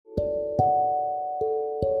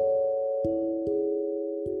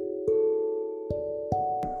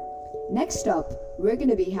Next up, we're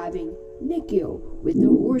gonna be having Nikio with the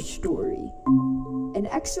horse story. An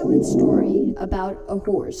excellent story about a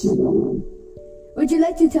horse. Would you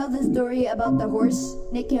like to tell the story about the horse,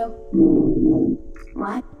 Nikio?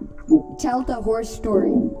 What? Tell the horse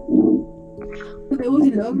story. It was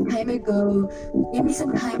a long time ago. Give me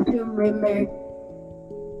some time to remember.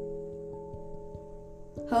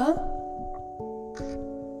 Huh?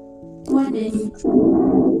 One day.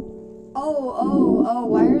 Oh,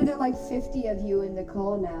 why are there like 50 of you in the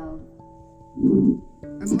call now?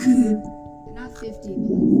 Or more, not 50,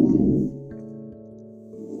 but like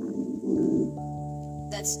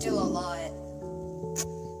 5. That's still a lot.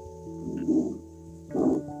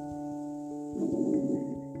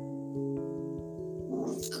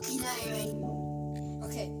 Okay, now you're ready.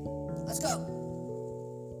 Okay, let's go.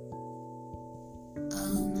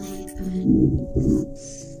 Oh my god.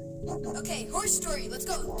 Okay, horse story. Let's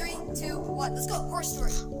go. 3, 2, 1. Let's go. Horse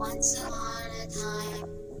story. Once upon a time,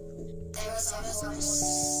 there was a horse.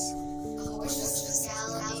 The horse was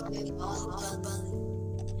galloping with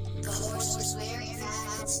Bahubali. The horse was very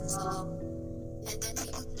fast and slow, and then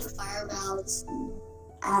people threw fireballs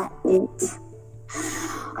at it.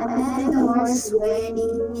 And then the horse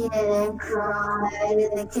whinnied and then cried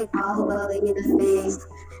and then kicked Bahubali in the face.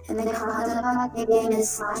 And then caught him back again and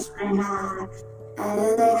slashed him in half. And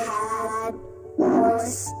then they had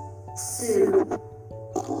horse soup.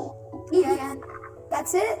 Yeah.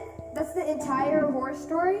 That's it? That's the entire horse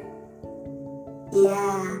story?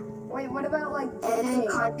 Yeah. Wait, what about like And then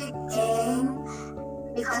Karthik came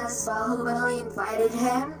because Bahubali invited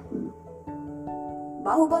him.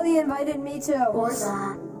 Bahubali invited me to a horse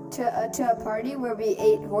Yeah. to a party where we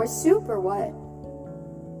ate horse soup or what?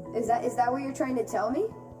 Is that what you're trying to tell me?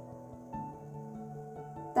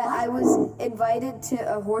 That I was invited to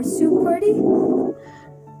a horse soup party?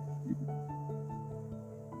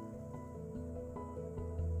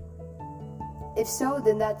 If so,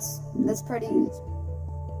 then that's pretty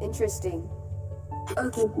interesting.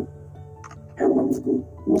 Okay.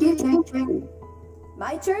 Your turn.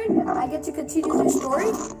 My turn? I get to continue the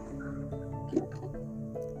story?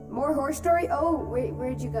 More horse story? Oh,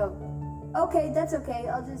 where'd you go? Okay, that's okay.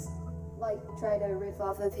 I'll just like try to riff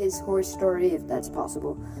off of his horse story if that's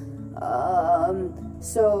possible.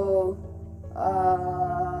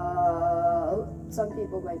 Some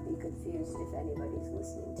people might be confused if anybody's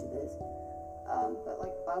listening to this. But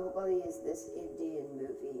like Bahubali is this Indian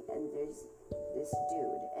movie, and there's this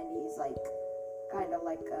dude, and he's like kind of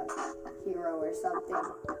like a hero or something.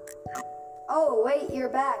 Oh wait, you're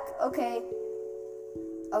back. Okay.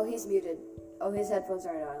 Oh, he's muted. Oh, his headphones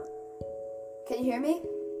aren't on. Can you hear me?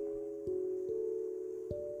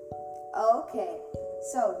 Okay.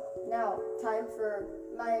 So now time for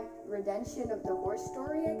my redemption of the horse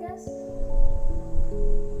story, I guess.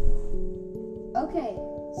 Okay.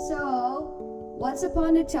 So once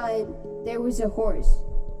upon a time, there was a horse.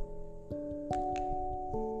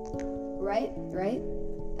 Right?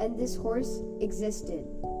 And this horse existed,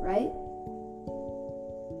 right?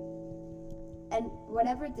 And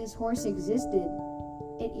whenever this horse existed,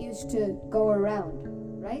 it used to go around,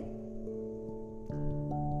 right?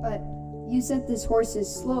 But you said this horse is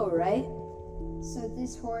slow, right? So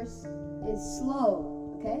this horse is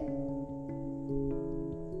slow, okay?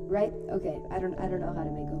 Right? Okay, I don't know how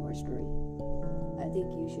to make a horse story. I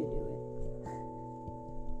think you should do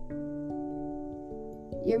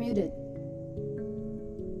it. You're muted.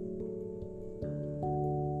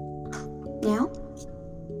 Now?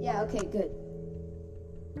 Yeah, okay, good.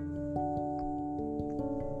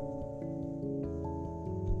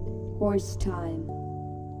 Horse time.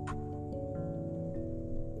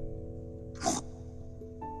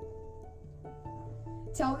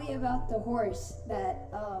 Tell me about the horse that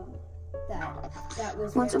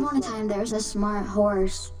was Once very upon a slow. time, there was a smart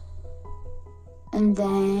horse. And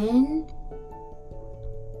then...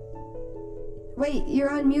 Wait, you're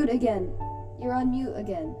on mute again. You're on mute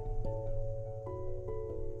again.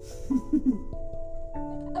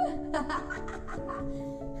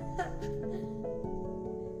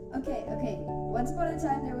 Okay. Once upon a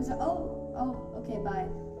time there was a okay, bye.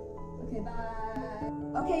 Okay,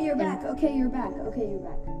 bye. Okay, you're back.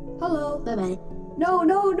 Hello. Bye-bye. No.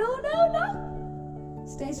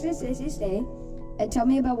 Stay. And tell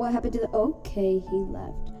me about what happened to the okay, he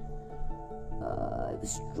left. I have a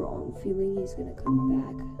strong feeling he's gonna come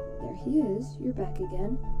back. There he is. You're back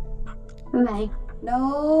again. Bye-bye. No.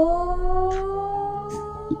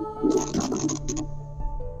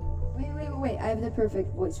 Wait. I have the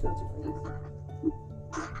perfect voice filter for you.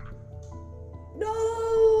 No.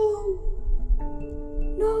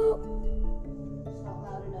 It's not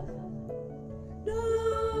loud enough. No.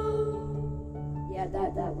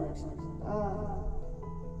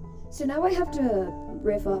 So now I have to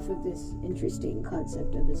riff off of this interesting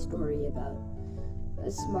concept of a story about a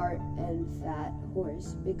smart and fat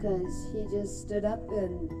horse, because he just stood up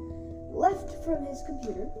and left from his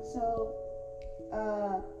computer. So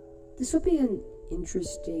this will be an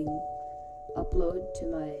interesting upload to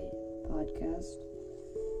my podcast.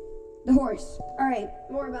 The horse. Alright,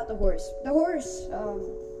 more about the horse. The horse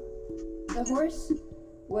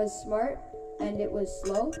was smart and it was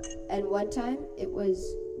slow, and one time it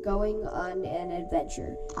was going on an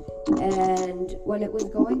adventure. And when it was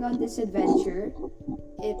going on this adventure,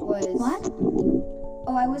 it was... What?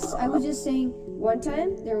 Oh, I was just saying, one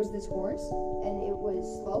time there was this horse, and it was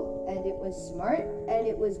slow, and it was smart, and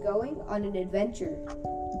it was going on an adventure.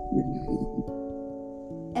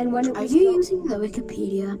 And when it was... Are you using the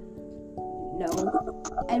Wikipedia? No.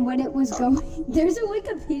 And when it was going... There's a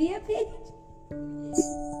Wikipedia page?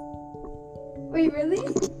 Wait, really?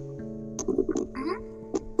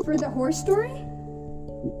 For the horse story?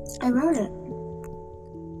 I wrote it.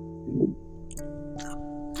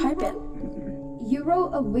 Type it. You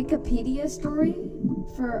wrote a Wikipedia story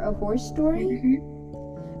for a horse story?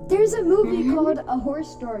 Mm-hmm. There's a movie called A Horse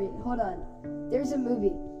Story. Hold on. There's a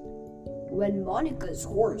movie. When Monica's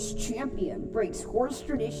horse champion breaks horse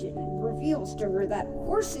tradition and reveals to her that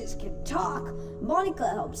horses can talk, Monica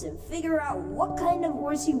helps him figure out what kind of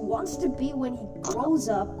horse he wants to be when he grows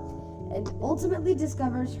up, and ultimately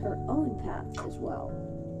discovers her own path as well.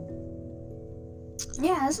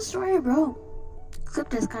 Yeah, that's a story I wrote.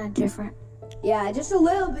 Except it's kind of different. Yeah, just a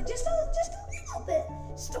little bit, just a little bit,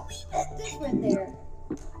 just a wee bit different there.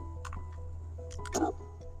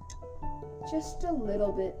 Just a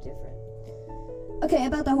little bit different. Okay,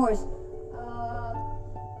 about the horse.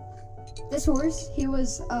 This horse, he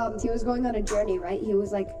was going on a journey, right? He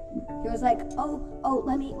was like, oh,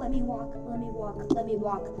 let me walk.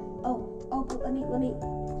 Oh, but let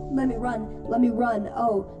me run.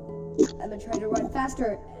 Oh, I'm gonna try to run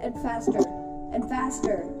faster and faster and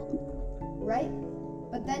faster, right?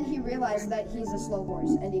 But then he realized that he's a slow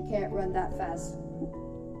horse and he can't run that fast,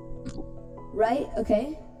 right?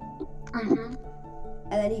 Okay. Mm-hmm.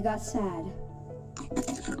 And then he got sad.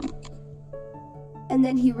 And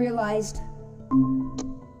then he realized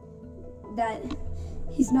that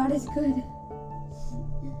he's not as good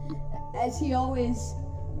as he always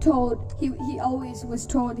was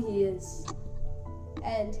told he is.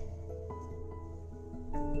 And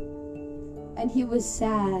he was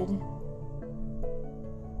sad.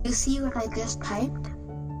 You see what I just typed?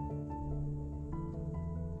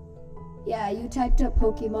 Yeah, you typed up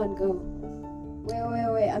Pokemon Go.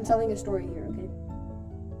 Wait, I'm telling a story here, okay?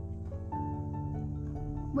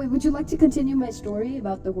 Wait, would you like to continue my story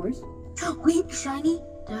about the horse? Wait, shiny?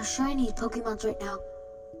 There's shiny Pokemons right now.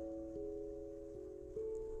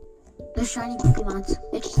 There's shiny Pokemons.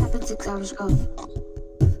 It just happened 6 hours ago.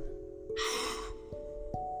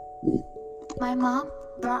 My mom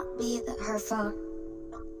brought me her phone.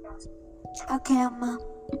 Okay, Emma.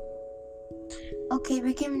 Okay,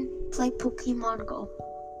 we can play Pokemon Go.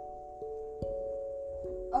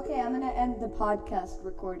 Okay, I'm gonna end the podcast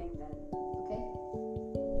recording then, okay?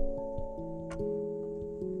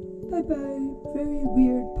 Bye-bye. Very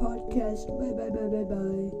weird podcast.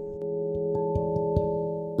 Bye.